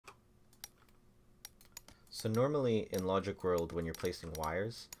So normally in Logic World, when you're placing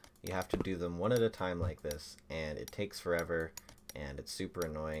wires, you have to do them one at a time like this, and it takes forever, and it's super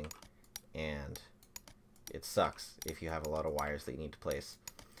annoying, and it sucks if you have a lot of wires that you need to place.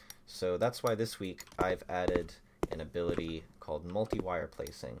 So that's why this week I've added an ability called multi-wire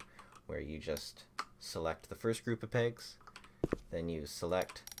placing, where you just select the first group of pegs, then you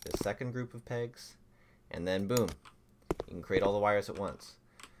select the second group of pegs, and then boom, you can create all the wires at once.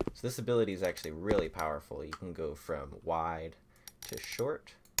 So this ability is actually really powerful. You can go from wide to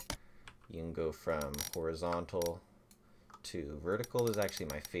short. You can go from horizontal to vertical. Is actually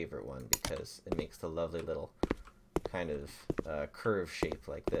my favorite one because it makes the lovely little kind of curve shape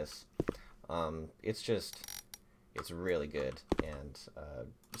like this. It's really good and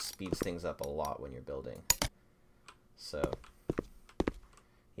speeds things up a lot when you're building. So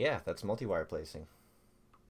yeah, that's multi-wire placing.